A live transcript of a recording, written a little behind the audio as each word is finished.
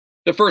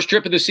The first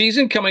trip of the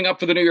season coming up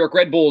for the New York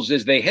Red Bulls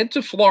as they head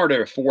to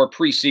Florida for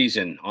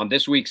preseason. On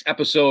this week's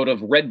episode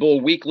of Red Bull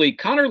Weekly,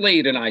 Connor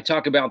Lade and I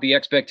talk about the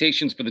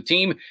expectations for the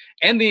team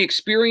and the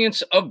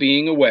experience of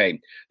being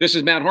away. This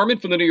is Matt Harmon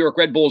from the New York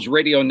Red Bulls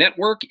Radio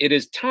Network. It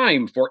is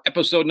time for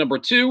episode number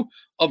 2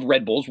 of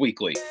Red Bulls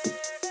Weekly.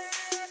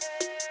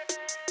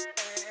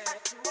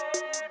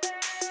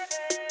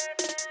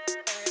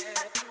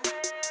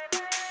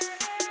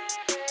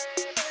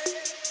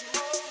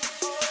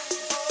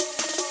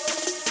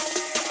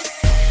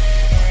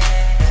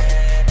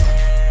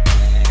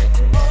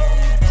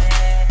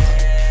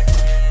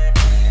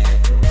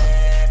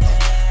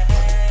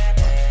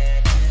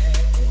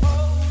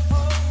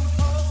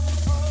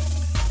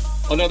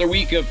 Another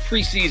week of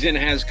preseason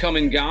has come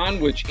and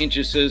gone, which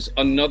inches us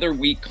another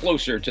week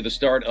closer to the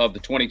start of the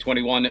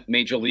 2021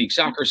 Major League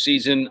Soccer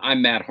season.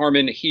 I'm Matt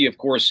Harmon. He, of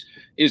course,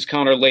 is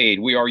Connor Lade.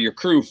 We are your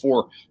crew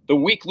for the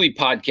weekly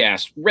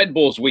podcast, Red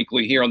Bulls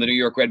Weekly, here on the New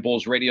York Red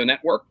Bulls Radio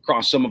Network,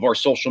 across some of our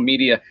social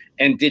media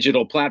and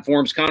digital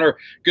platforms. Connor,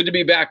 good to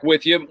be back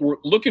with you. We're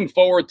looking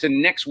forward to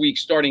next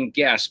week's starting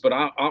guest, but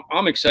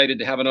I'm excited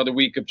to have another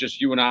week of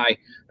just you and I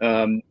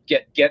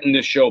getting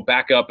this show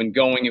back up and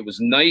going. It was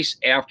nice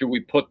after we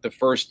put the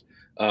first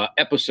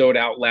episode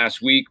out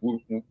last week.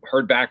 We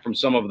heard back from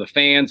some of the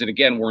fans. And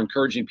again, we're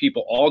encouraging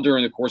people all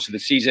during the course of the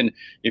season,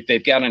 if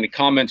they've got any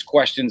comments,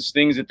 questions,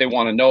 things that they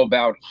want to know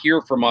about,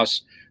 hear from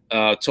us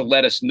to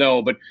let us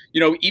know. But,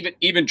 you know,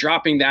 even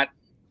dropping that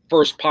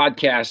first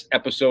podcast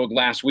episode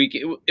last week,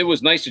 it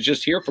was nice to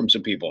just hear from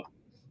some people.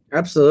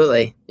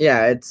 Absolutely.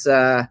 Yeah, it's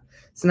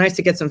nice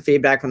to get some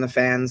feedback from the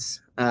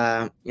fans,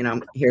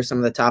 hear some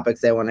of the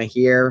topics they want to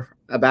hear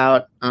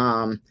about.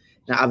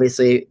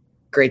 Obviously,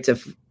 great to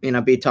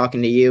be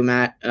talking to you,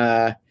 Matt.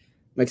 I'm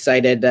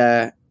excited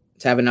to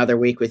have another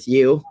week with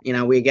you.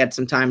 We get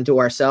some time to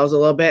ourselves a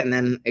little bit, and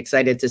then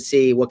excited to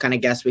see what kind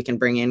of guests we can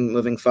bring in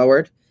moving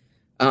forward.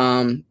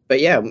 But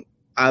yeah,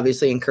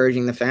 obviously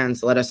encouraging the fans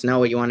to let us know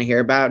what you want to hear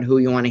about, who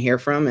you want to hear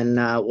from, and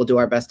we'll do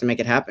our best to make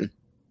it happen.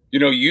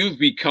 You've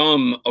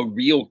become a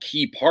real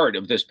key part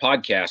of this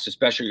podcast,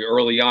 especially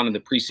early on in the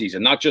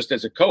preseason, not just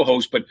as a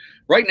co-host, but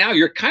right now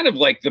you're kind of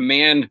like the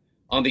man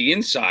on the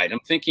inside. I'm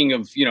thinking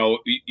of,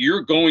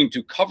 you're going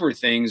to cover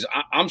things.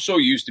 I'm so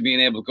used to being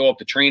able to go up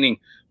to training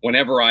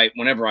whenever I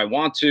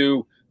want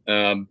to,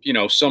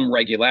 some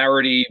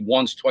regularity,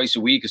 once, twice a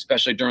week,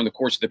 especially during the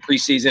course of the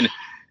preseason.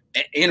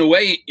 In a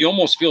way, you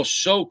almost feel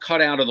so cut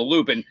out of the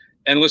loop.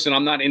 And listen,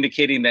 I'm not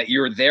indicating that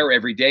you're there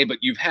every day, but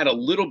you've had a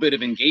little bit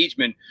of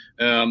engagement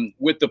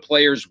with the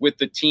players, with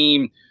the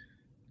team,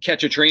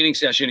 catch a training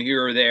session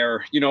here or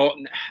there.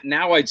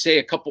 Now I'd say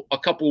a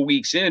couple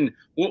weeks in,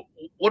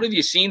 what have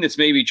you seen that's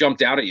maybe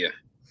jumped out at you?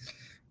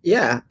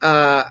 Yeah,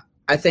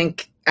 I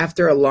think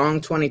after a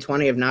long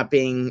 2020 of not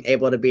being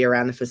able to be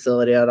around the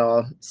facility at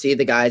all, see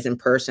the guys in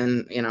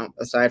person,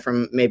 aside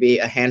from maybe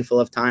a handful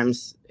of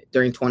times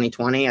during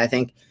 2020, I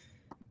think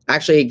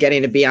actually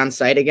getting to be on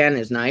site again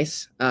is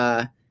nice.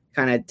 Kind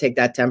of take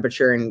that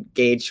temperature and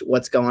gauge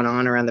what's going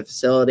on around the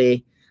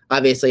facility.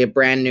 Obviously a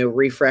brand new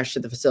refresh to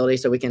the facility,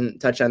 so we can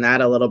touch on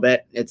that a little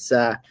bit. It's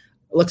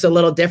looks a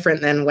little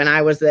different than when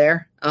I was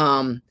there.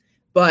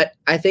 But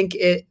I think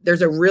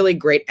there's a really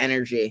great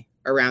energy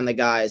around the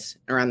guys,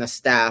 around the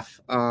staff.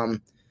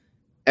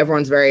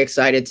 Everyone's very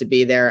excited to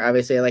be there,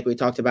 obviously, like we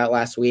talked about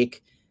last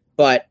week,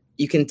 but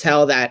you can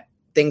tell that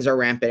things are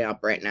ramping up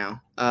right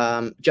now.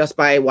 Just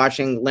by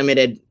watching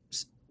limited,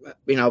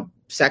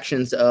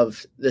 sections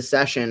of the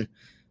session,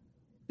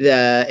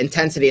 the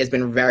intensity has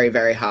been very,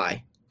 very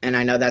high. And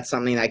I know that's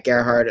something that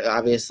Gerhard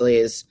obviously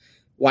is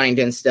wanting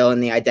to instill in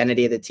the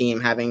identity of the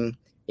team, having,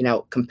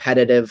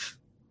 competitive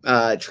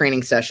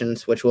training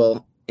sessions, which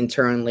will in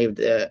turn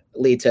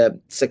lead to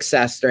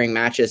success during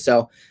matches.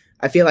 So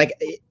I feel like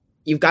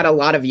you've got a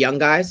lot of young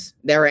guys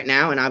there right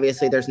now. And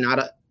obviously there's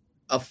not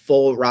a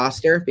full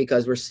roster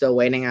because we're still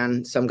waiting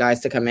on some guys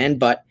to come in,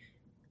 but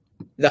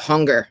the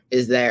hunger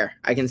is there.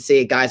 I can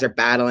see guys are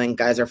battling,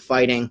 guys are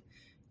fighting.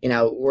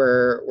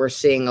 We're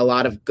seeing a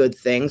lot of good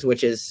things,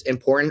 which is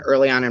important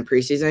early on in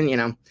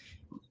preseason.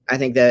 I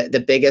think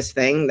the biggest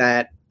thing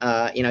that,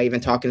 even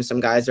talking to some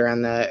guys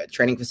around the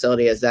training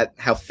facility is that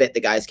how fit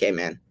the guys came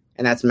in.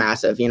 And that's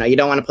massive. You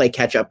don't want to play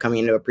catch up coming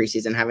into a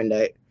preseason, having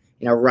to,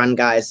 run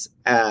guys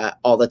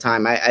all the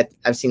time.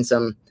 I've seen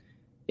some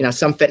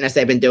fitness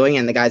they've been doing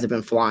and the guys have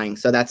been flying.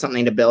 So that's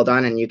something to build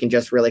on. And you can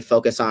just really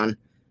focus on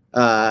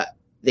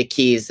the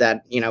keys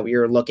that,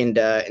 you're looking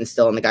to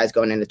instill in the guys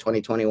going into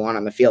 2021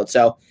 on the field.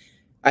 So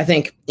I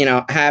think,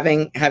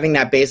 having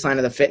that baseline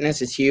of the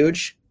fitness is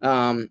huge.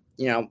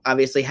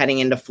 Obviously heading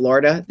into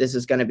Florida, this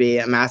is going to be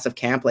a massive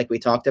camp like we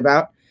talked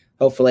about.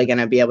 Hopefully going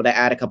to be able to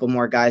add a couple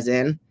more guys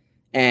in.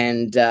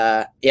 And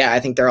I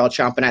think they're all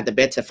chomping at the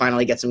bit to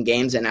finally get some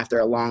games in after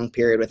a long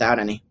period without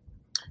any.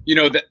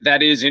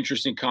 That is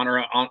interesting,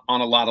 Connor,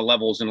 on a lot of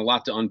levels, and a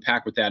lot to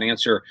unpack with that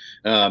answer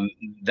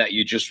that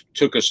you just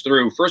took us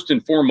through. First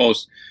and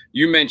foremost,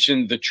 you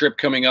mentioned the trip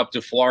coming up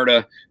to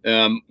Florida,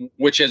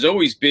 which has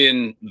always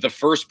been the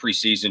first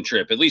preseason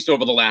trip, at least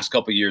over the last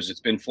couple of years. It's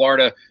been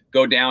Florida,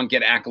 go down,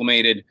 get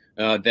acclimated,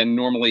 then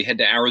normally head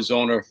to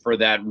Arizona for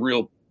that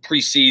real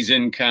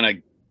preseason kind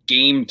of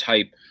game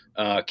type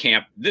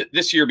camp.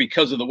 This year,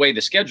 because of the way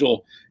the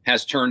schedule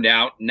has turned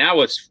out,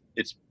 now it's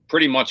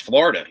pretty much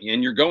Florida,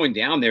 and you're going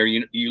down there.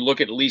 You look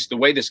at least the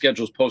way the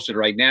schedule is posted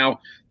right now.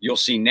 You'll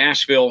see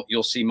Nashville,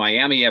 you'll see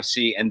Miami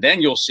FC, and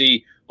then you'll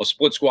see a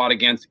split squad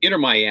against Inter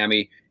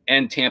Miami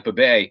and Tampa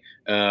Bay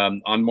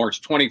on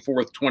March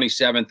 24th,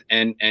 27th,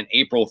 and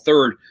April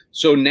 3rd.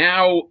 So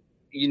now,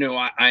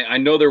 I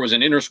know there was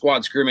an inter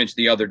squad scrimmage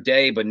the other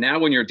day, but now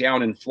when you're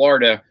down in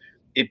Florida,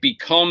 it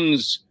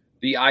becomes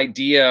the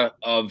idea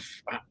of,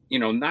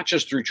 not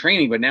just through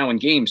training, but now in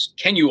games,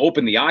 can you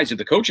open the eyes of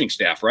the coaching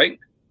staff, right?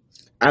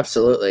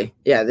 Absolutely.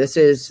 Yeah, this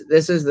is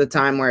the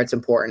time where it's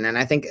important. And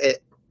I think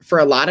for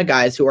a lot of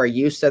guys who are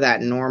used to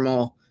that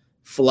normal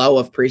flow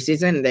of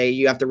preseason,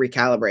 you have to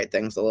recalibrate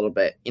things a little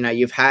bit.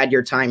 You've had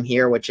your time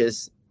here, which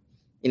is,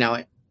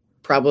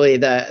 probably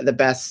the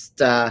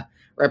best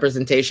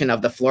representation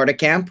of the Florida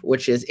camp,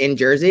 which is in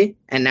Jersey.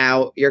 And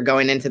now you're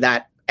going into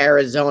that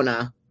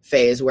Arizona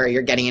phase where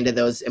you're getting into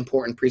those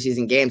important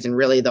preseason games, and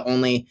really the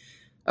only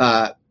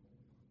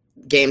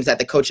games that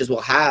the coaches will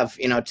have,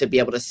 to be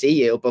able to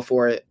see you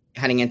before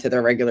heading into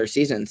their regular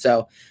season.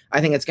 So I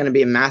think it's going to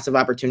be a massive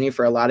opportunity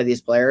for a lot of these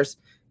players.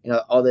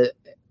 All the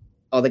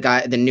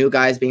new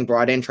guys being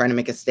brought in, trying to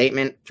make a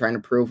statement, trying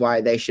to prove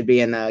why they should be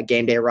in the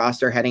game day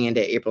roster heading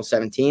into April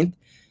 17th.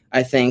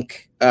 I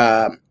think,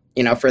 for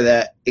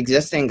the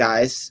existing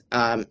guys,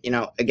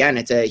 again,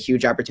 it's a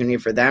huge opportunity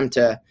for them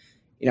to,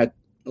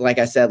 like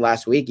I said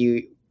last week,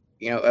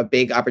 a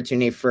big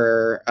opportunity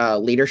for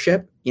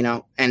leadership,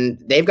 and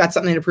they've got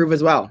something to prove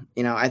as well.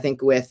 I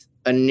think with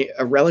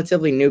a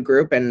relatively new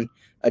group and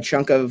a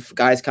chunk of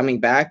guys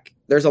coming back,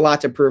 there's a lot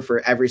to prove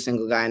for every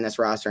single guy in this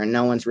roster, and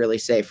no one's really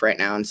safe right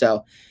now. And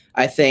so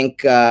I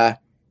think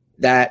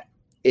that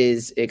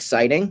is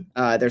exciting.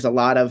 There's a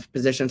lot of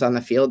positions on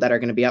the field that are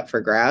going to be up for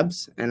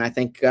grabs. And I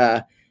think,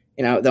 the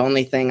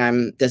only thing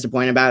I'm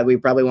disappointed about, we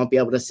probably won't be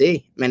able to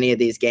see many of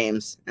these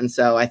games. And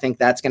so I think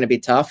that's going to be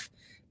tough,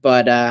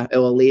 but it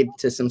will lead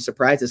to some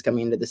surprises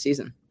coming into the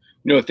season.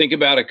 Think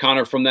about it,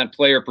 Connor, from that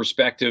player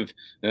perspective.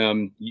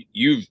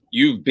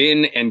 You've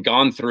been and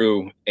gone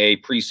through a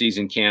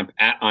preseason camp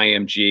at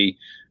IMG,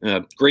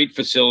 great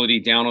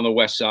facility down on the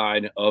west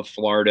side of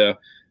Florida.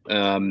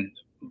 And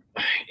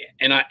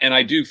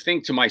I do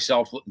think to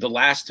myself, the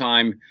last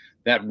time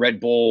that Red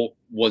Bull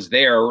was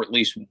there, or at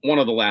least one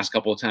of the last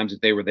couple of times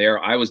that they were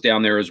there, I was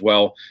down there as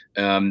well.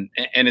 And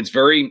it's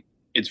very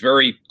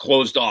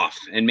closed off.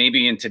 And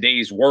maybe in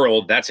today's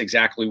world, that's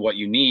exactly what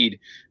you need.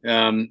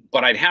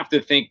 But I'd have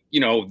to think,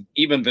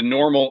 even the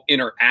normal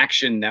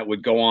interaction that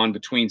would go on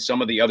between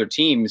some of the other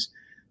teams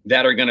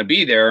that are going to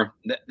be there,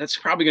 that's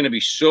probably going to be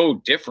so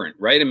different,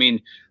 right? I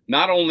mean,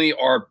 not only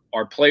are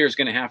players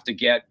going to have to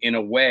get in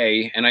a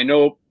way, and I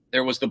know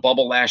there was the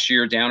bubble last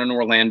year down in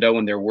Orlando,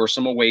 and there were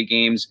some away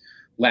games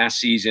last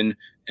season.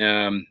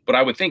 But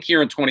I would think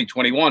here in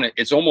 2021,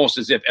 it's almost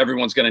as if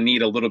everyone's going to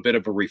need a little bit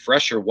of a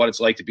refresher what it's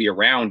like to be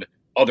around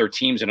other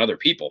teams and other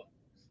people.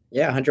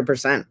 Yeah,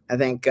 100%. I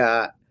think,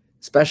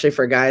 especially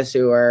for guys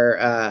who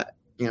are,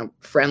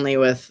 friendly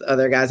with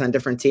other guys on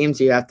different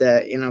teams, you have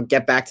to,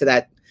 get back to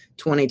that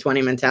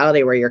 2020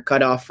 mentality where you're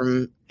cut off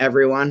from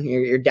everyone.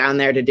 You're down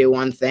there to do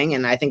one thing.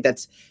 And I think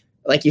that's,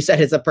 like you said,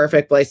 it's a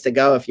perfect place to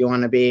go if you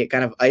want to be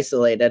kind of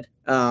isolated.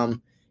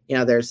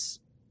 There's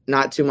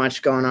not too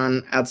much going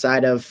on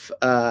outside of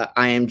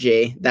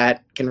IMG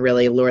that can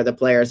really lure the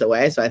players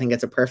away. So I think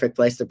it's a perfect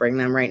place to bring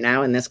them right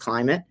now in this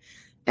climate.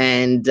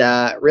 And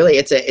really,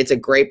 it's a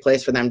great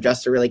place for them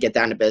just to really get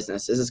down to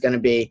business. This is going to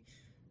be,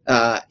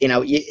 I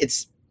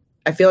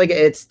feel like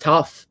it's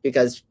tough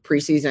because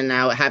preseason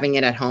now, having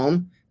it at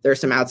home, there's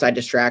some outside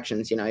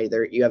distractions.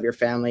 Either you have your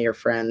family or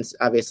friends.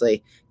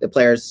 Obviously, the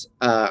players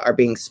are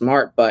being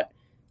smart, but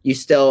you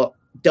still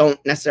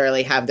don't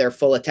necessarily have their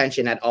full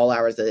attention at all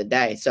hours of the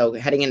day. So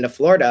heading into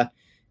Florida,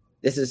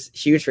 this is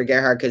huge for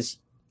Gerhard because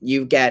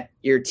you get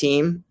your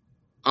team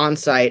on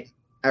site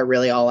at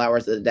really all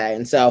hours of the day.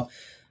 And so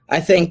I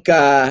think,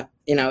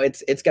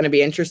 it's going to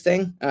be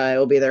interesting. It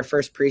will be their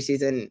first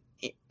preseason,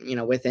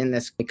 within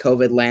this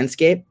COVID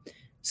landscape.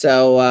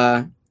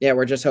 So,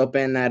 we're just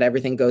hoping that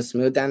everything goes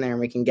smooth down there and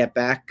we can get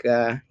back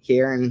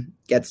here and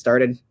get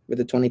started with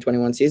the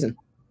 2021 season.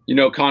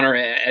 Connor,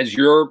 as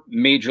your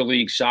Major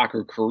League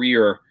Soccer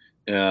career,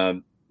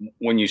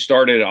 when you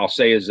started, I'll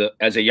say as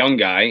a young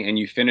guy, and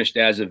you finished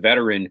as a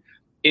veteran,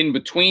 in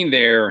between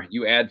there,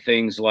 you add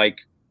things like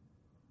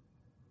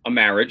a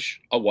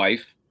marriage, a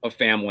wife, a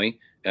family.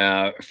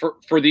 I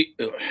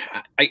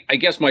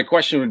guess my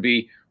question would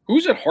be,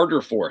 who's it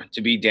harder for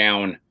to be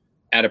down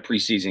at a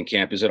preseason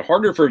camp? Is it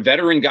harder for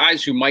veteran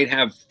guys who might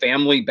have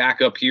family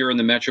back up here in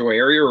the metro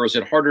area, or is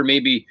it harder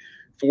maybe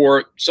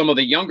for some of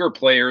the younger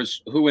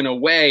players who, in a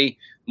way,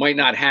 might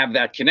not have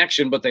that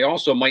connection, but they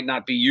also might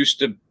not be used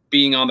to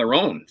being on their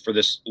own for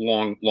this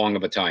long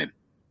of a time?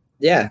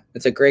 Yeah,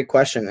 it's a great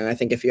question. And I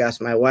think if you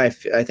ask my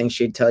wife, I think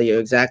she'd tell you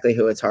exactly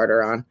who it's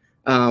harder on.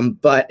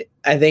 But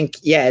I think,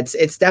 yeah,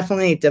 it's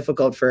definitely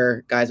difficult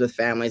for guys with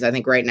families. I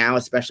think right now,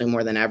 especially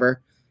more than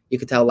ever, you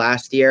could tell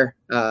last year,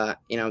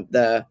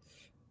 the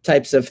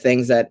types of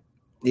things that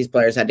these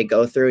players had to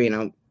go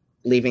through,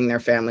 leaving their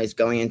families,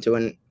 going into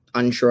an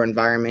unsure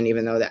environment,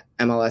 even though the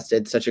MLS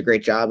did such a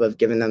great job of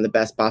giving them the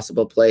best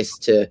possible place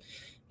to,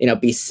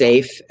 be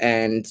safe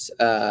and,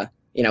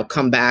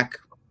 come back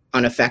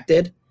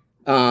unaffected.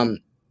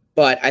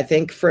 But I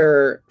think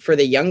for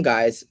the young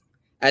guys,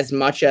 as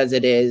much as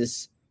it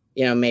is,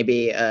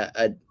 maybe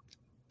a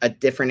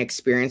different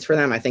experience for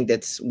them, I think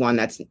that's one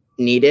that's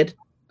needed,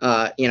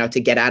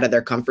 to get out of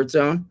their comfort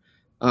zone.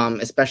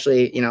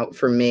 Especially,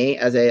 for me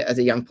as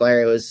a young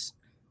player, it was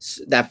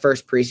that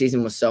first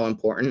preseason was so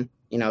important,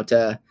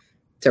 to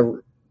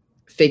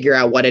figure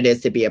out what it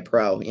is to be a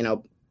pro,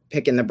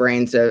 picking the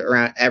brains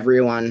around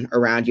everyone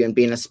around you and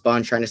being a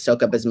sponge, trying to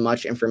soak up as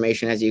much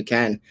information as you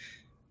can,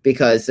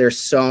 because there's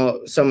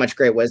so much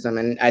great wisdom.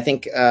 And I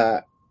think,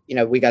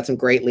 we got some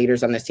great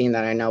leaders on this team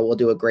that I know will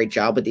do a great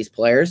job with these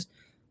players.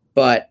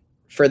 But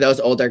for those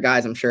older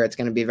guys, I'm sure it's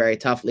going to be very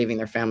tough leaving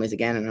their families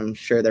again. And I'm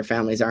sure their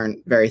families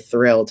aren't very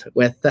thrilled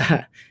with,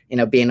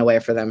 being away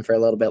for them for a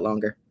little bit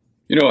longer.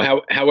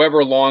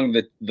 However long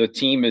the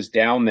team is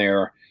down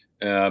there,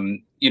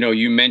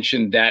 you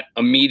mentioned that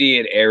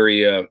immediate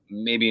area,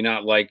 maybe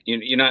not like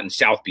you're not in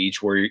South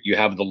Beach where you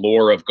have the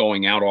lure of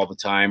going out all the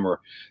time, or,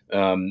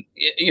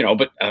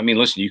 but I mean,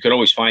 listen, you could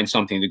always find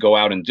something to go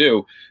out and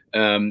do.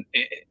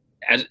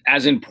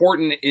 As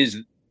important as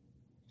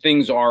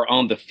things are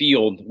on the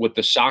field with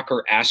the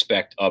soccer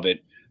aspect of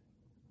it,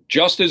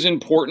 just as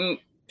important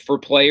for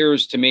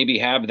players to maybe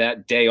have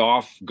that day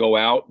off, go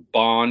out,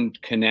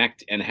 bond,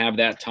 connect, and have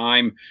that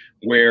time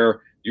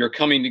where you're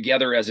coming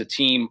together as a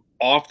team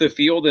off the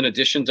field in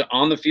addition to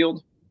on the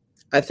field?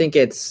 I think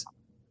it's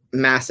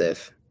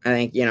massive. I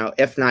think,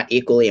 if not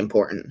equally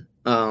important,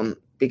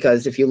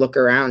 because if you look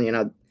around,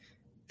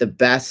 the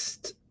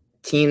best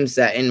teams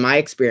that, in my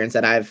experience,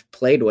 that I've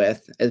played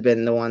with has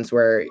been the ones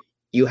where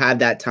you have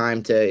that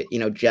time to,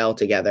 gel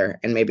together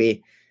and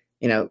maybe,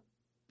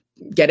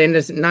 get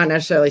into not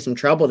necessarily some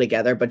trouble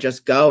together, but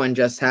just go and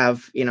just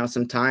have,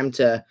 some time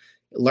to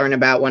learn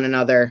about one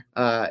another,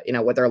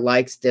 what their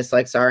likes,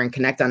 dislikes are, and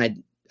connect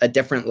on a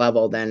different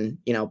level than,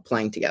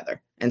 playing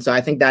together. And so I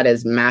think that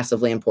is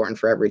massively important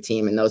for every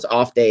team. And those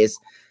off days,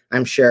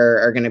 I'm sure,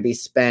 are going to be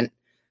spent,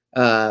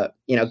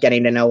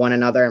 getting to know one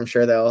another. I'm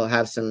sure they'll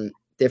have some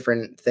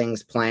different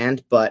things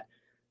planned, but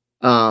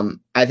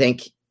I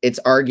think it's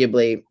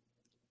arguably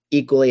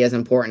equally as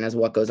important as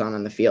what goes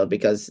on the field,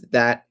 because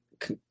that,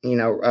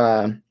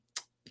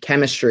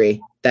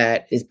 chemistry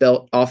that is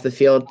built off the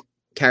field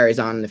carries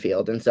on in the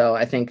field. And so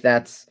I think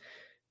that's,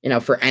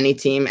 for any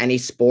team, any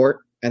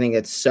sport, I think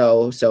it's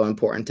so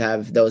important to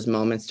have those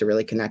moments to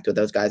really connect with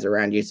those guys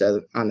around you.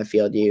 So on the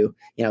field,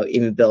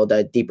 even build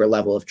a deeper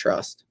level of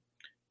trust.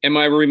 Am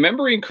I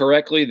remembering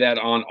correctly that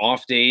on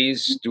off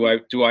days, do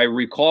I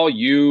recall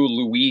you,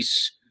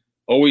 Luis,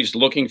 always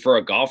looking for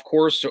a golf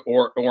course,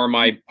 or am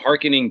I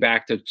hearkening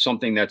back to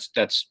something that's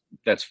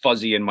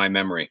fuzzy in my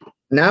memory?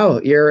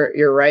 No,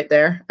 you're right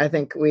there. I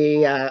think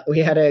we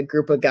had a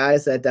group of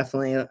guys that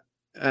definitely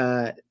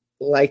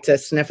like to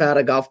sniff out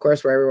a golf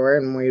course wherever we were,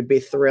 and we'd be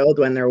thrilled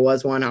when there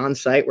was one on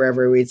site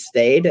wherever we'd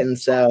stayed. And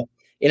so,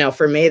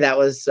 for me, that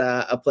was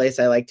a place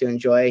I like to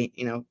enjoy,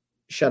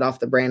 shut off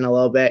the brain a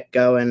little bit,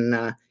 go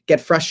and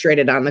get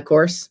frustrated on the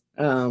course.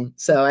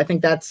 So I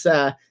think that's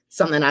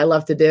something I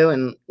love to do.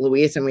 And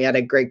Luis, and we had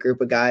a great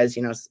group of guys,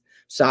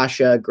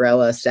 Sasha,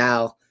 Grella,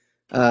 Sal,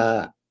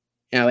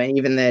 and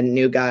even the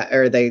new guy,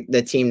 or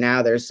the team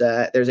now, there's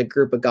a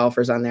group of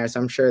golfers on there. So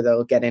I'm sure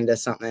they'll get into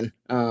something.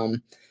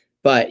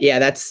 But yeah,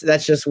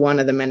 that's just one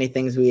of the many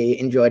things we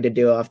enjoyed to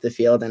do off the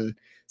field, and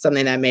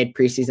something that made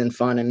preseason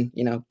fun, and,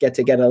 get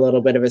a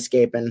little bit of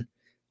escape and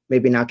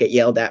maybe not get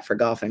yelled at for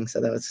golfing.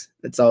 So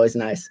it's always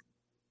nice.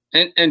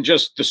 And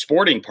just the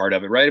sporting part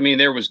of it, right? I mean,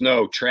 there was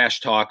no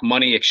trash talk,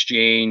 money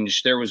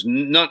exchange. There was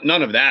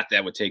none of that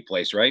would take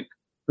place, right?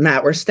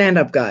 Matt, we're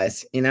stand-up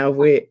guys.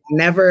 We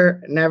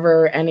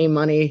never any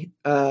money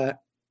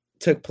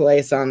took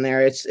place on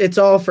there. It's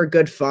all for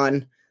good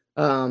fun.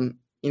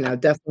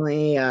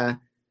 Definitely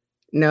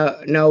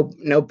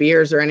no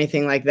beers or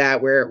anything like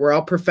that. We're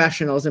all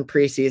professionals in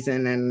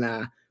preseason,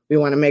 and we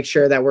want to make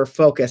sure that we're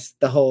focused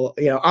the whole,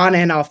 on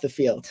and off the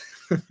field.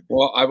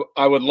 Well,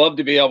 I would love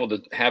to be able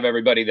to have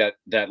everybody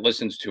that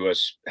listens to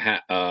us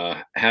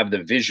have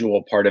the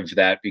visual part of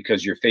that,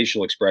 because your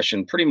facial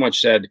expression pretty much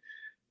said,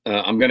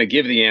 I'm going to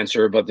give the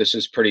answer, but this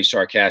is pretty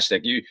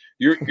sarcastic.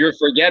 You're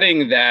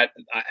forgetting that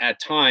at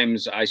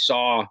times I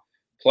saw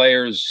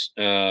players,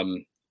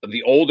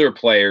 the older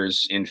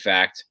players, in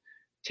fact,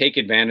 take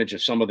advantage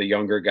of some of the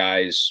younger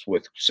guys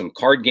with some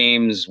card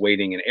games,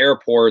 waiting in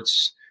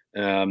airports.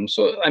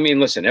 So, I mean,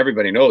 listen,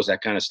 everybody knows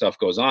that kind of stuff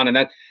goes on, and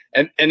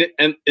And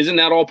isn't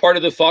that all part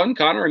of the fun,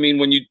 Connor? I mean,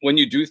 when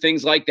you do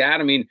things like that,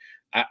 I mean,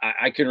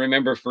 I can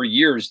remember for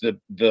years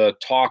the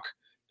talk,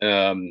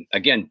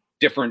 again,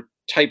 different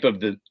type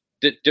of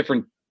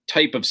different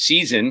type of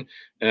season,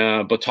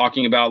 but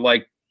talking about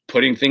like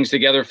putting things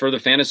together for the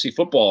fantasy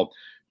football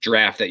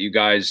draft that you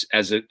guys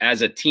as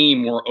a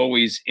team were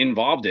always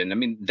involved in. I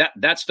mean,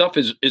 that stuff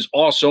is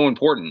all so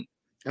important.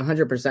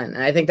 100%.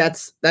 And I think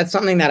that's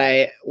something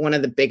that one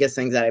of the biggest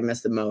things that I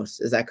miss the most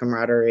is that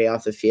camaraderie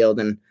off the field,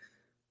 and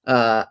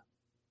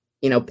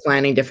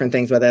planning different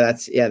things, whether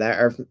that's that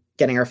are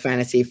getting our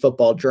fantasy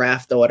football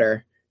draft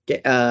order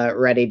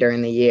ready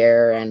during the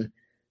year, and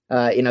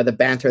the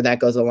banter that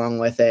goes along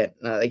with it.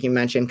 Like you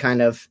mentioned,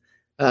 kind of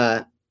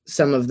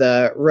some of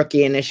the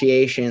rookie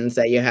initiations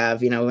that you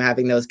have,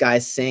 having those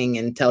guys sing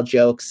and tell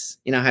jokes,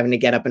 having to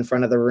get up in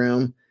front of the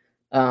room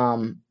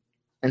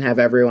and have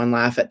everyone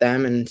laugh at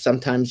them. And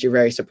sometimes you're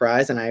very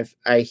surprised. And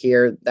I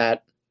hear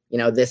that,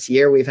 this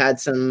year we've had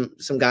some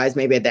guys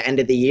maybe at the end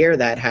of the year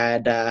that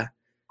had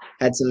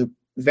some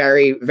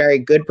very, very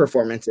good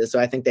performances. So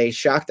I think they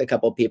shocked a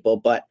couple people,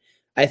 but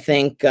I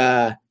think,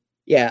 that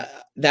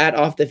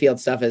off the field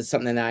stuff is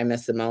something that I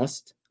miss the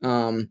most.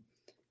 I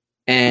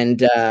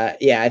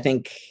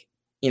think,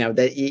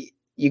 that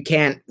you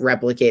can't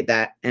replicate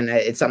that. And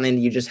it's something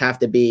that you just have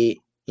to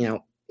be,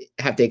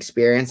 have to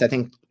experience. I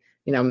think,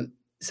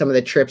 some of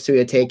the trips we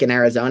would take in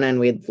Arizona, and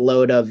we'd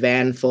load a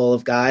van full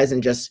of guys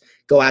and just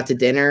go out to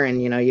dinner,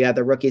 and, you have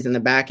the rookies in the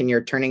back and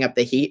you're turning up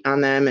the heat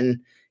on them,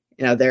 and,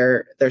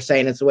 they're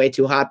saying it's way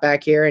too hot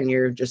back here, and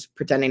you're just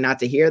pretending not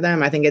to hear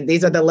them. I think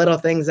these are the little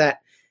things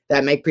that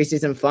make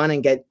preseason fun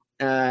and get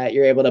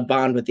you're able to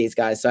bond with these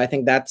guys. So I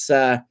think that's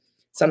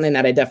something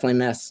that I definitely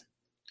miss.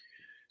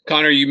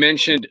 Connor, you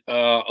mentioned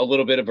a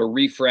little bit of a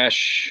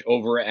refresh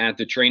over at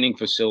the training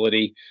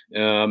facility,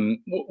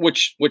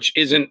 which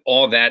isn't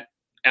all that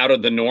out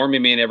of the norm. I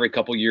mean, every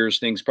couple of years,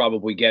 things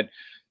probably get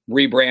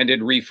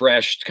rebranded,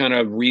 refreshed, kind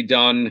of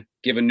redone,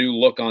 give a new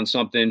look on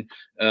something.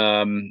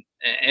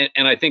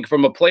 And I think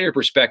from a player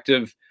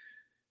perspective,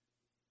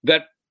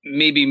 that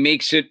maybe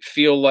makes it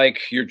feel like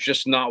you're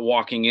just not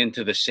walking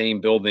into the same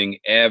building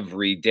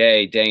every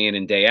day, day in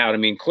and day out. I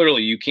mean,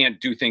 clearly you can't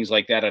do things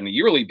like that on a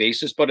yearly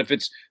basis, but if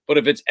it's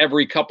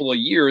every couple of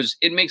years,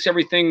 it makes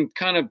everything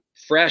kind of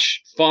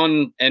fresh,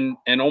 fun, and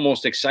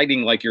almost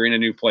exciting, like you're in a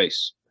new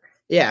place.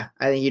 Yeah,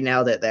 I think you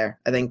nailed it there.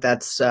 I think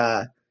that's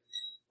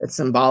it's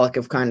symbolic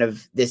of kind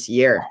of this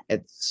year.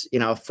 It's,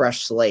 a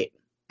fresh slate.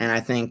 And I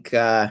think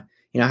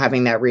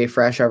having that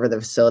refresh over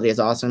the facility is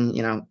awesome.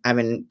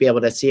 Be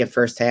able to see it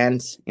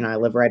firsthand. I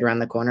live right around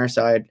the corner,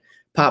 so I'd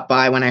pop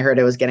by when I heard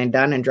it was getting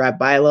done and drive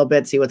by a little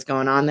bit, see what's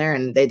going on there.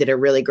 And they did a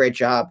really great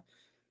job.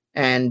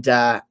 And,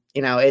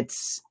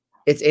 it's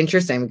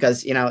interesting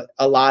because,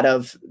 a lot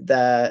of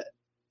the,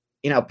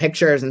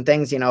 pictures and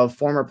things, of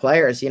former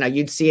players,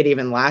 you'd see it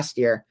even last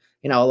year.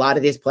 A lot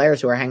of these players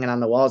who are hanging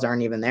on the walls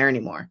aren't even there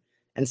anymore.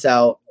 And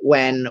so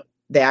when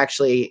they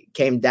actually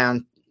came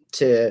down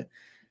to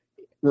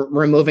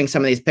removing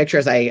some of these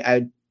pictures,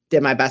 I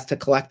did my best to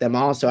collect them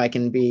all so I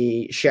can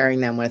be sharing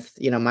them with,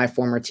 my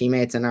former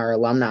teammates and our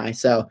alumni.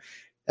 So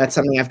that's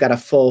something I've got a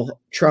full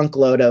trunk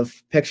load of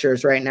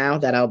pictures right now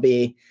that I'll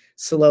be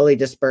slowly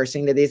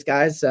dispersing to these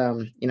guys,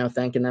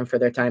 thanking them for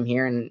their time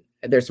here. And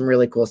there's some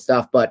really cool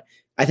stuff. But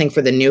I think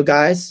for the new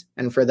guys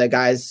and for the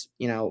guys,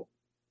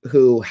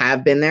 who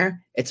have been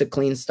there, it's a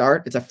clean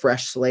start. It's a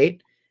fresh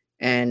slate.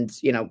 And,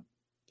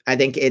 I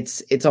think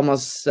it's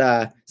almost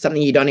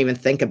something you don't even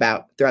think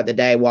about throughout the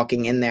day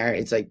walking in there.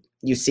 It's like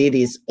you see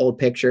these old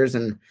pictures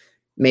and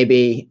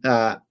maybe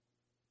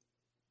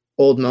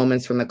old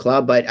moments from the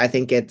club, but I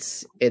think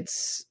it's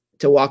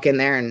to walk in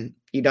there and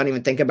you don't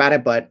even think about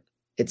it, but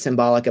it's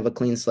symbolic of a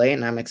clean slate.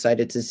 And I'm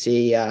excited to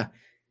see,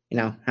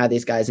 how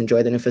these guys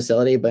enjoy the new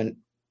facility, but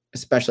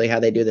especially how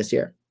they do this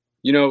year.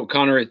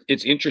 Connor,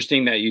 it's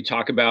interesting that you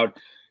talk about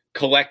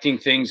collecting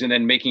things and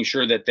then making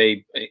sure that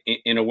they,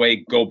 in a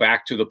way, go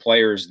back to the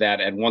players that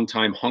at one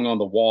time hung on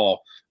the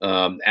wall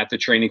at the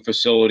training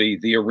facility,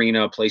 the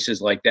arena,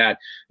 places like that.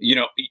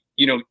 You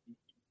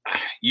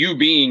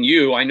being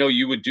you, I know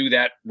you would do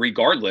that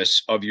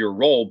regardless of your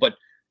role, but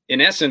in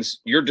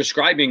essence, you're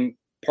describing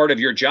part of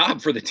your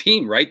job for the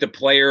team, right? The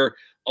player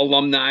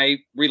alumni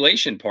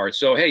relation part.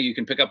 So, hey, you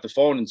can pick up the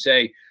phone and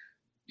say,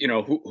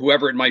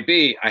 whoever it might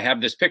be, I have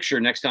this picture.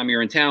 Next time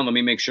you're in town, let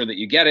me make sure that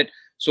you get it.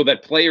 So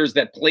that players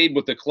that played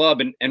with the club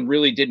and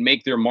really did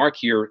make their mark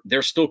here,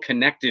 they're still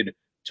connected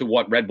to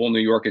what Red Bull New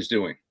York is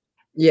doing.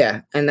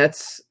 Yeah. And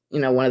that's,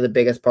 one of the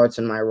biggest parts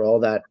in my role,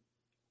 that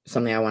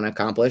something I want to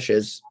accomplish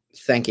is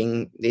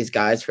thanking these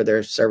guys for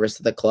their service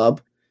to the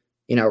club,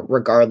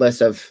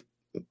 regardless of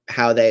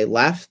how they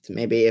left.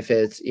 Maybe if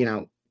it's,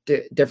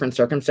 different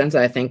circumstances.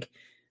 I think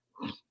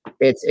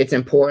it's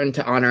important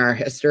to honor our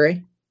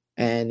history.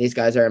 And these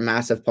guys are a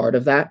massive part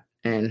of that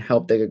and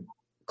help the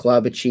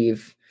club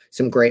achieve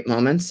some great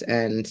moments.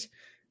 And,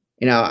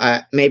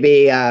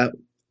 maybe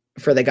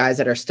for the guys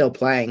that are still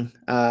playing,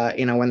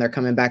 when they're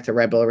coming back to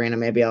Red Bull Arena,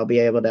 maybe I'll be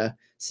able to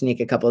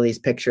sneak a couple of these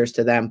pictures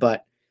to them.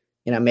 But,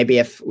 maybe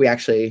if we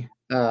actually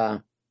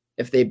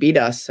if they beat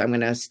us, I'm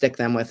going to stick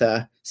them with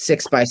a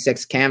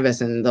 6x6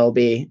 canvas, and it'll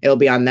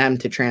be on them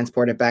to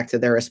transport it back to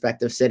their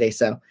respective city.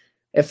 So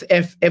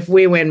if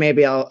we win,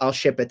 maybe I'll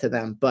ship it to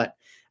them. But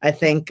I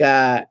think,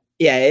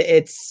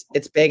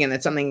 it's big, and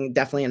it's something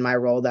definitely in my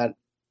role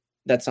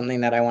that's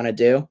something that I want to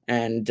do.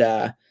 And,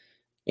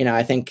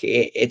 I think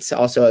it's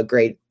also a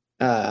great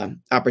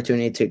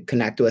opportunity to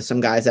connect with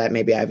some guys that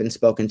maybe I haven't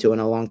spoken to in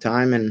a long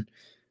time, and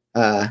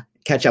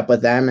catch up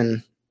with them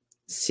and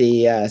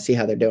see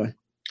how they're doing.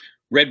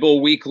 Red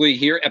Bull Weekly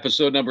here,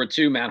 episode number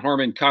 2. Matt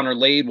Harmon, Connor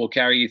Lade will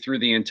carry you through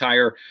the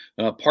entire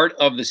part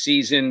of the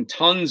season.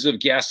 Tons of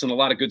guests and a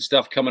lot of good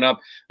stuff coming up.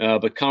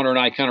 But Connor and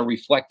I kind of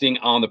reflecting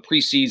on the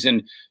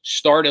preseason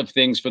start of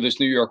things for this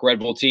New York Red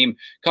Bull team.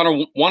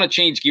 Connor, want to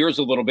change gears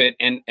a little bit,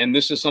 and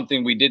this is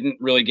something we didn't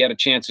really get a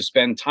chance to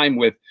spend time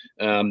with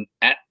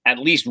at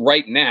least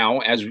right now,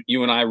 as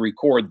you and I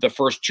record. The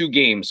first 2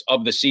 games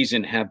of the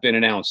season have been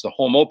announced. The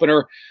home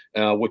opener,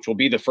 which will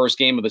be the first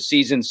game of the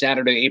season,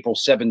 Saturday, April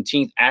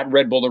 17th at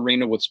Red Bull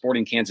Arena with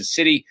Sporting Kansas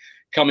City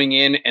coming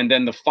in. And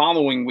then the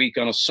following week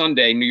on a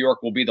Sunday, New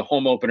York will be the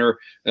home opener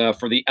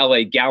for the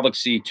LA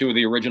Galaxy, 2 of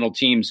the original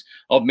teams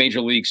of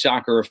Major League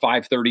Soccer, a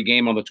 5:30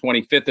 game on the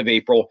 25th of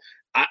April.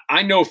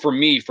 I know for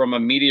me, from a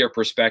media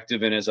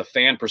perspective and as a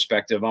fan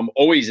perspective, I'm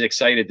always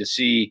excited to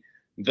see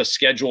the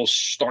schedule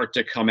start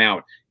to come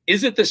out.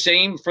 Is it the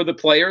same for the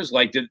players?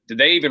 Like, did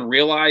they even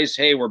realize,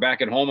 hey, we're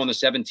back at home on the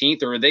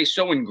 17th? Or are they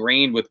so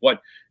ingrained with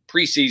what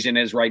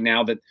preseason is right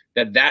now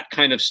that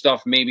kind of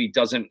stuff maybe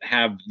doesn't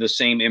have the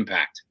same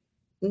impact?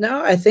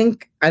 No, I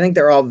think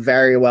they're all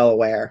very well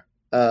aware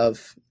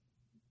of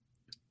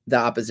the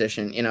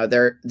opposition.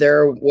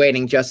 They're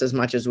waiting just as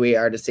much as we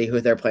are to see who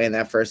they're playing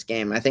that first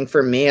game. I think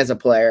for me as a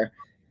player,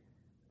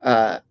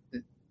 I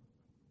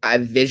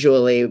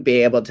visually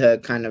be able to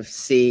kind of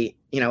see,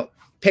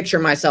 picture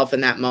myself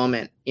in that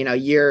moment.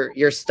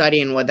 You're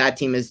studying what that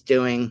team is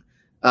doing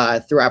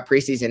throughout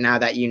preseason now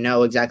that you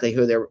know exactly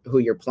who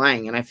you're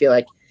playing. And I feel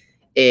like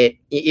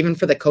even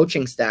for the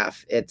coaching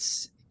staff,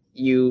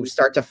 you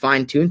start to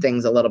fine tune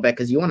things a little bit,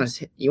 because you want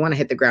to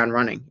hit the ground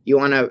running. You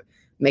want to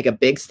make a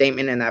big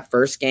statement in that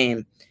first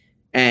game,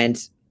 and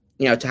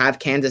to have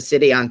Kansas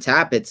City on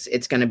tap,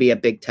 it's going to be a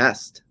big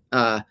test.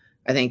 I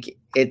think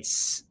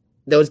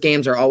those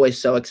games are always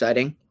so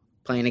exciting,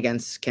 playing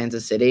against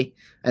Kansas City.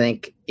 I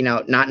think,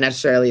 not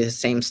necessarily the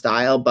same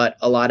style, but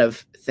a lot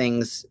of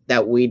things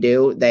that we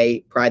do, they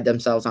pride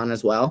themselves on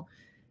as well.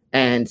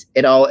 And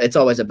it's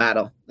always a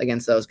battle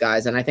against those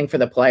guys. And I think for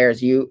the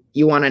players, you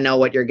want to know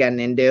what you're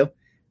getting into.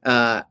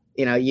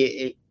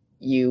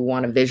 You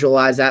want to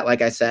visualize that,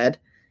 like I said.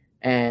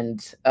 And,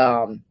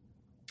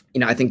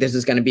 I think this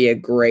is going to be a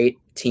great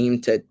team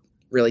to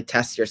really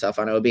test yourself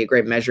on. It would be a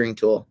great measuring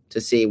tool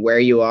to see where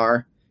you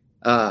are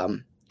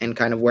and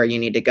kind of where you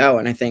need to go.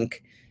 And I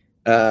think,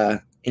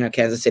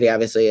 Kansas City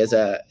obviously is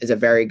a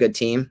very good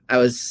team.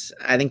 I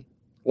think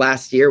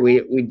last year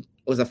we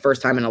was the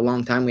first time in a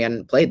long time we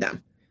hadn't played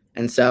them.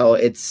 And so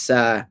it's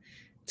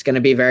going to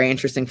be a very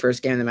interesting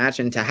first game of the match,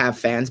 and to have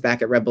fans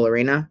back at Red Bull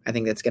Arena, I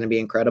think that's going to be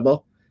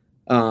incredible.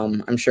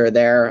 I'm sure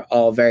they're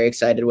all very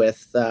excited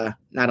with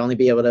not only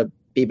be able to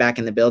be back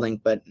in the building,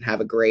 but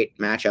have a great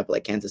matchup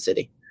like Kansas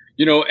City.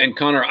 And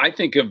Connor, I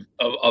think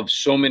of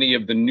so many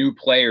of the new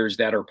players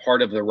that are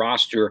part of the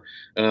roster,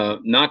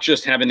 not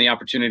just having the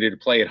opportunity to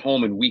play at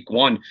home in week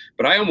 1,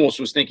 but I almost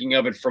was thinking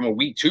of it from a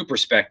week 2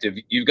 perspective.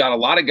 You've got a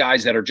lot of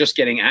guys that are just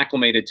getting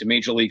acclimated to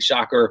Major League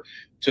Soccer,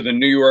 to the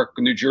New York,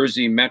 New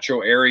Jersey metro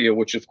area,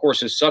 which of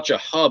course is such a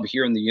hub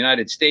here in the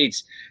United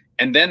States.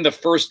 And then the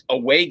first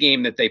away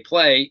game that they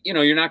play,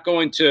 you're not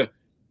going to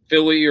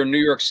Philly or New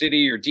York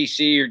City or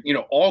DC or,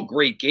 all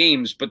great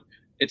games, but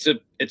it's a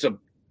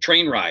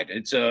train ride.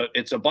 It's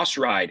a bus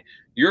ride.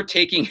 You're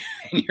taking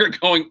and you're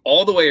going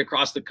all the way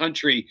across the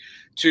country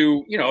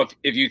to,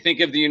 if you think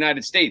of the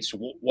United States,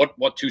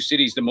 what 2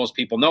 cities do most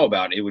people know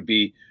about? It would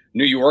be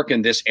New York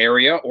and this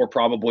area, or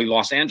probably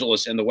Los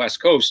Angeles and the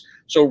West Coast.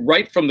 So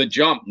right from the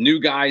jump,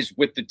 new guys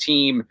with the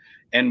team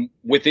and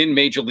within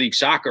Major League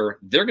Soccer,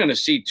 they're going to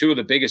see 2 of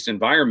the biggest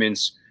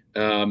environments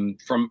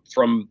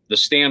from the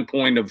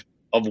standpoint of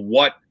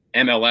what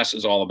MLS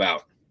is all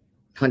about.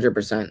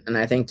 100%. And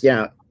I think,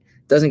 it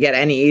doesn't get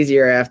any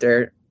easier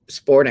after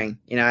Sporting.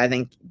 I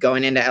think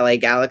going into LA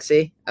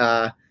Galaxy,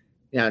 not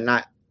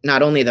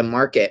only the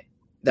market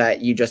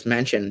that you just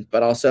mentioned,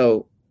 but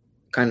also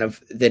kind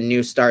of the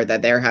new start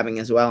that they're having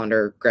as well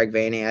under Greg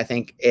Vanney. I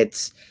think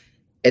it's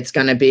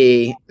going to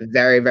be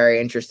very,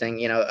 very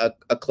interesting.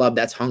 A club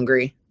that's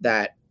hungry,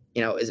 that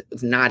is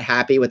not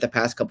happy with the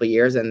past couple of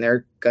years, and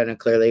they're going to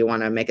clearly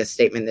want to make a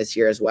statement this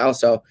year as well.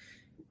 So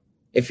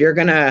if you're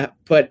going to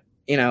put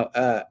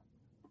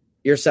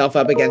yourself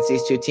up against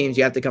these 2 teams,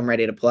 you have to come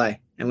ready to play.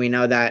 And we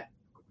know that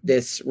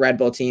this Red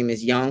Bull team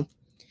is young,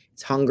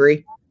 it's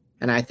hungry,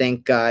 and I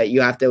think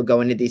you have to go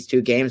into these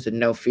 2 games with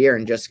no fear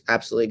and just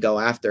absolutely go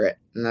after it.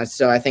 And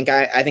so I think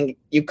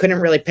you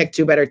couldn't really pick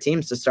 2 better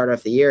teams to start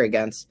off the year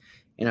against,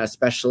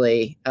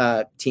 especially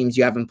teams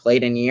you haven't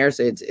played in years.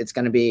 It's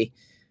going to be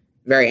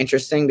very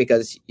interesting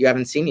because you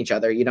haven't seen each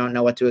other. You don't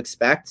know what to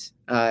expect.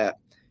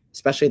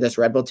 Especially this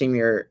Red Bull team,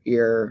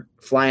 you're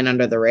flying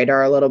under the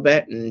radar a little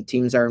bit, and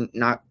teams are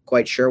not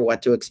quite sure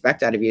what to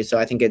expect out of you. So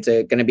I think it's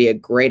going to be a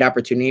great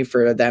opportunity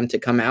for them to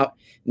come out,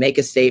 make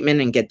a statement,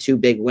 and get 2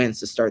 big wins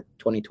to start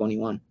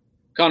 2021.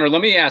 Connor,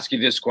 let me ask you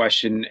this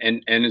question,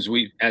 and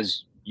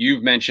as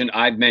you've mentioned,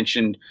 I've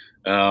mentioned,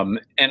 and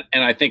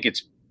I think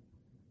it's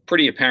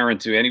pretty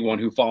apparent to anyone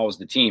who follows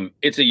the team.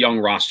 It's a young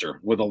roster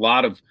with a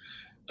lot of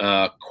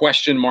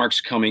question marks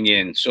coming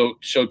in. So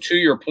to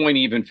your point,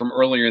 even from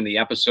earlier in the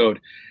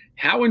episode,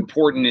 how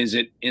important is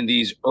it in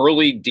these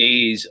early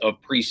days of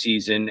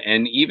preseason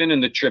and even in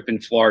the trip in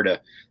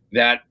Florida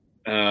that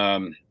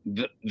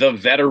the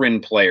veteran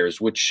players,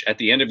 which at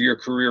the end of your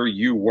career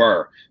you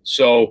were,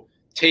 so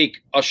take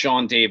a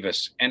Sean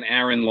Davis, an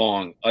Aaron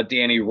Long, a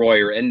Danny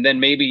Royer, and then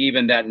maybe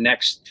even that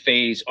next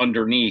phase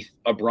underneath,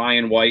 a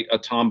Brian White, a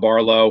Tom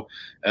Barlow,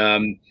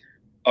 a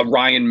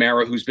Ryan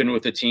Mara, who's been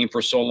with the team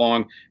for so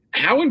long.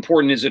 How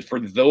important is it for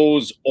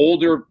those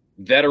older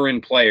veteran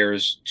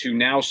players to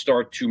now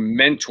start to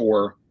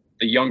mentor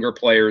the younger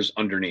players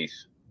underneath?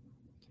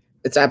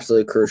 It's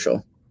absolutely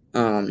crucial.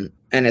 And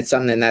it's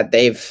something that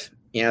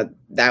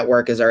that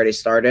work has already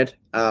started.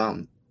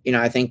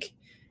 I think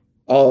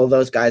all of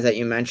those guys that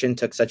you mentioned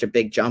took such a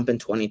big jump in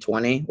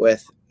 2020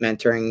 with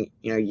mentoring,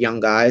 young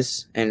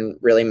guys and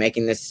really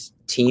making this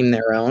team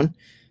their own.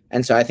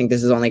 And so I think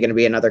this is only going to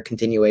be another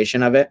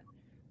continuation of it,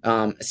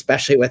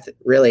 especially with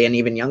really an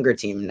even younger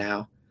team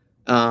now.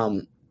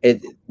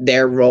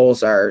 Their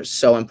roles are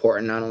so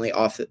important, not only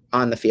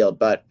on the field,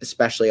 but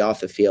especially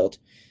off the field.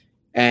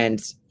 And,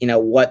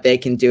 what they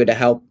can do to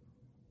help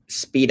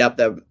speed up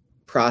the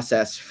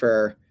process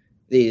for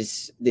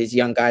these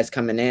young guys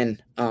coming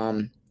in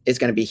is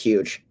going to be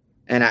huge.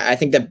 And I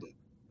think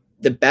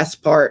the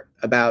best part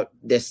about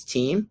this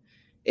team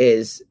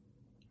is,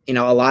 a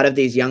lot of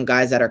these young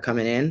guys that are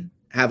coming in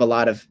have a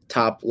lot of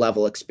top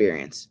level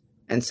experience.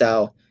 And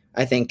so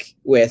I think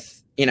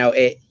with,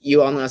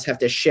 you almost have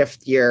to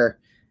shift your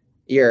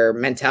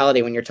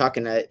mentality when you're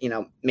talking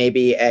to,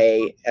 maybe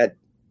a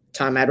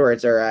Tom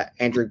Edwards or a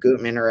Andrew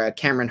Gutman or a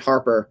Cameron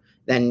Harper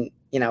than,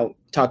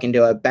 talking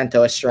to a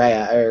Bento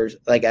Estrella or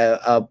like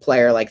a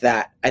player like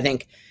that. I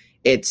think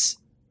it's,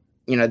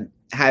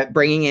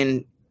 bringing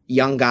in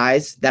young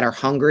guys that are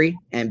hungry,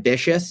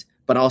 ambitious,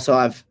 but also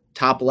have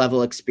top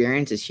level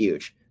experience is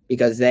huge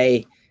because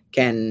they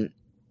can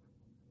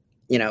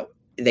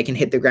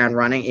hit the ground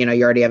running.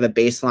 You already have a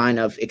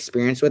baseline of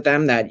experience with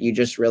them that you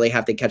just really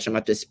have to catch them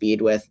up to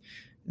speed with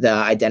the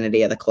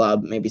identity of the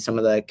club, maybe some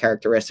of the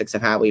characteristics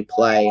of how we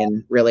play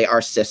and really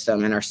our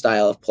system and our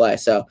style of play.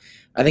 So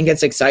I think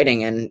it's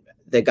exciting. And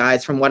the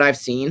guys, from what I've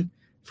seen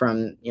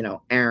from,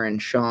 Aaron,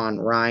 Sean,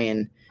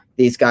 Ryan,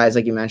 these guys,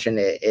 like you mentioned,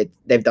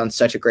 they've done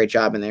such a great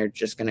job, and they're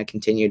just going to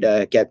continue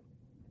to get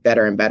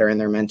better and better in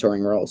their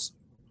mentoring roles.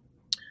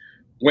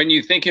 When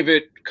you think of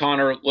it,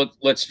 Connor,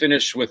 let's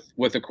finish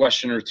with a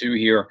question or two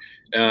here.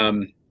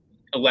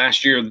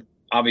 Last year,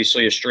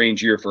 obviously a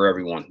strange year for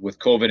everyone with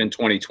COVID in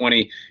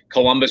 2020.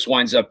 Columbus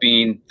winds up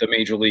being the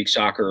Major League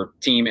Soccer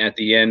team at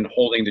the end,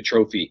 holding the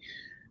trophy.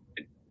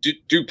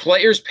 Do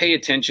players pay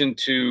attention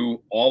to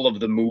all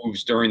of the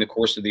moves during the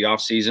course of the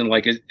offseason?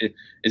 Like,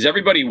 is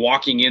everybody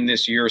walking in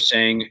this year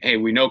saying, hey,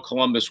 we know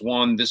Columbus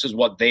won, this is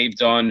what they've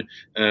done?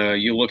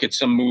 You look at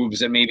some moves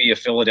that maybe a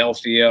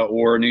Philadelphia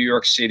or a New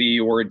York City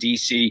or a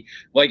DC.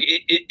 Like,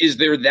 is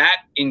there that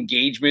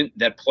engagement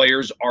that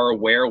players are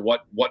aware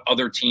what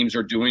other teams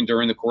are doing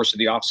during the course of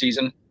the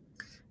offseason?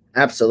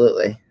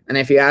 Absolutely. And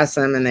if you ask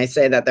them and they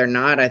say that they're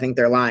not, I think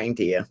they're lying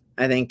to you.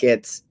 I think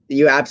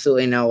you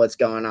absolutely know what's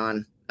going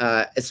on.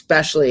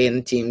 Especially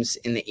in teams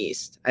in the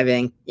East. I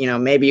think,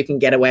 maybe you can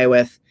get away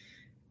with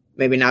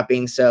maybe not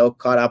being so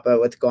caught up with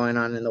what's going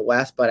on in the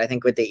West, but I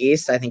think with the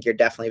East, I think you're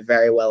definitely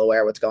very well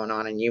aware of what's going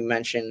on. And you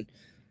mentioned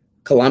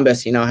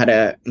Columbus, had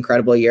an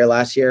incredible year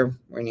last year,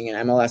 winning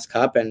an MLS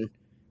Cup and,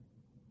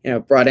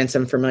 brought in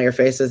some familiar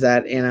faces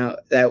that,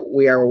 that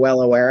we are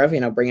well aware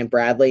of, bringing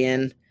Bradley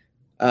in,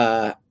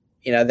 that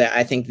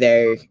I think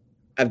they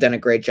have done a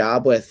great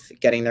job with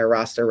getting their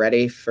roster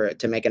ready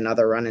to make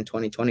another run in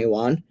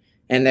 2021.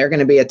 And they're going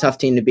to be a tough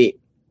team to beat.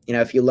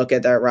 If you look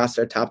at that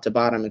roster top to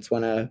bottom, it's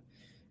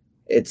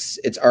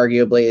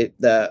arguably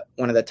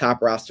one of the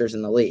top rosters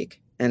in the league.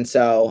 And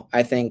so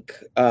I think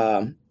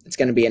it's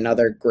going to be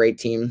another great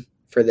team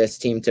for this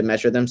team to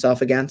measure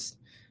themselves against.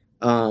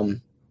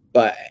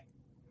 But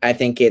I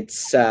think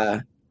it's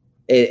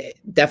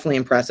definitely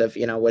impressive,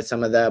 with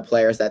some of the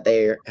players that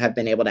they have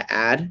been able to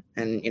add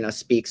and,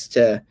 speaks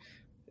to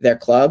their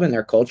club and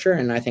their culture.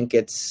 And I think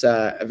it's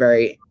a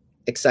very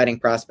exciting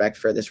prospect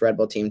for this Red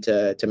Bull team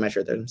to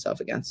measure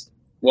themselves against.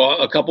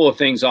 Well, a couple of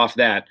things off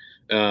that.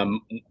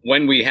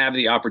 When we have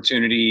the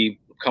opportunity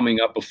coming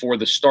up before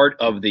the start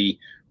of the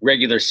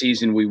regular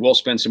season, we will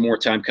spend some more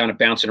time kind of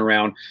bouncing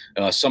around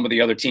some of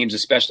the other teams,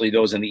 especially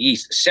those in the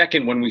East.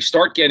 Second, when we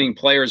start getting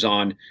players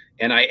on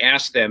and I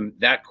ask them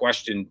that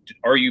question,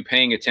 are you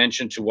paying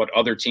attention to what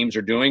other teams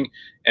are doing?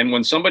 And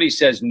when somebody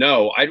says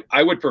no,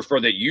 I would prefer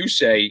that you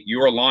say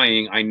you're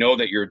lying. I know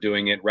that you're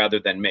doing it rather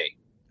than me.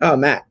 Oh,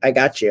 Matt, I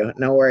got you.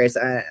 No worries.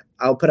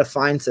 I'll put a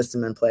fine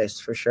system in place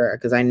for sure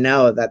because I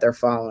know that they're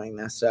following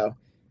this. So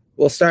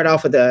we'll start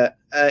off with an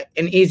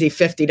easy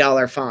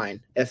 $50 fine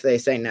if they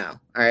say no.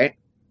 All right.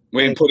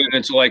 We can put it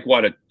into like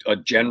what, a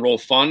general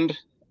fund?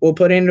 We'll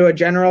put into a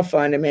general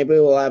fund and maybe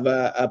we'll have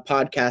a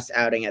podcast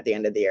outing at the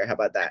end of the year. How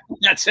about that?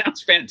 That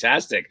sounds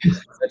fantastic.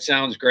 That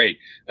sounds great.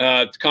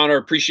 Connor,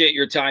 appreciate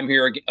your time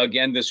here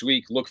again this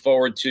week. Look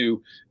forward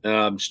to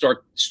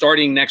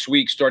starting next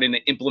week, starting to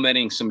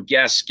implementing some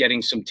guests,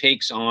 getting some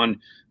takes on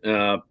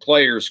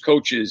players,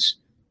 coaches,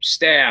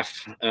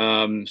 staff,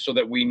 so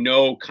that we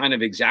know kind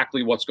of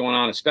exactly what's going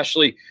on,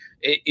 especially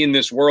in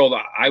this world.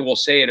 I will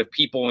say it, of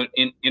people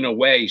in a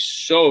way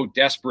so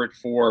desperate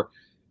for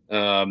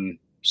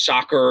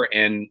soccer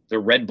and the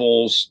Red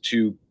Bulls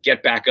to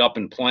get back up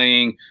and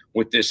playing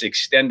with this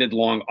extended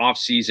long off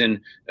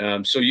season.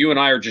 So you and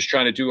I are just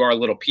trying to do our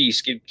little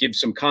piece, give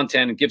some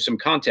content and give some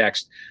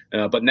context.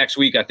 But next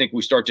week, I think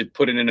we start to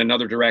put it in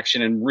another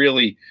direction and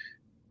really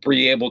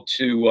be able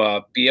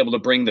to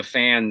bring the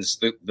fans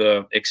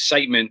the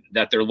excitement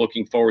that they're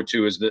looking forward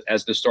to as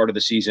the start of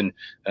the season.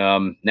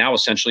 Now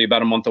essentially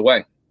about a month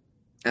away.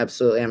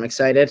 Absolutely. I'm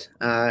excited.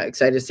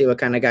 Excited to see what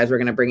kind of guys we're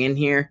going to bring in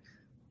here.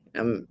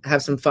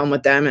 Have some fun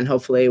with them, and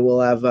hopefully we'll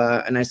have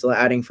a nice little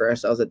outing for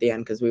ourselves at the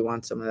end because we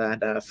want some of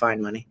that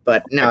fine money.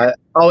 But no,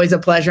 always a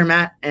pleasure,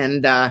 Matt,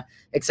 and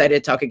excited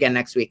to talk again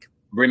next week.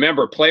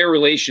 Remember, player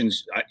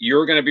relations,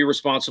 you're going to be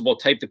responsible.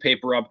 Type the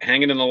paper up,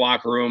 hang it in the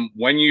locker room.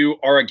 When you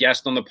are a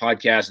guest on the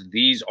podcast,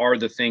 these are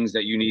the things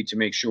that you need to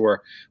make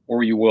sure,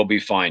 or you will be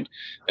fined.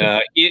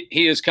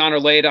 He is Connor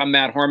Lade. I'm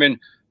Matt Harmon.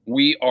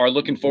 We are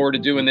looking forward to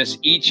doing this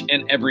each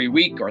and every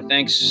week. Our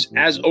thanks,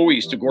 as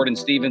always, to Gordon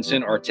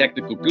Stevenson, our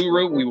technical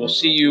guru. We will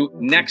see you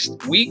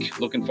next week.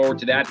 Looking forward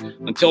to that.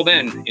 Until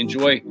then,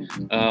 enjoy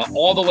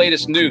all the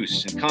latest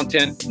news and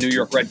content,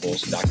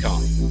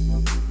 NewYorkRedBulls.com.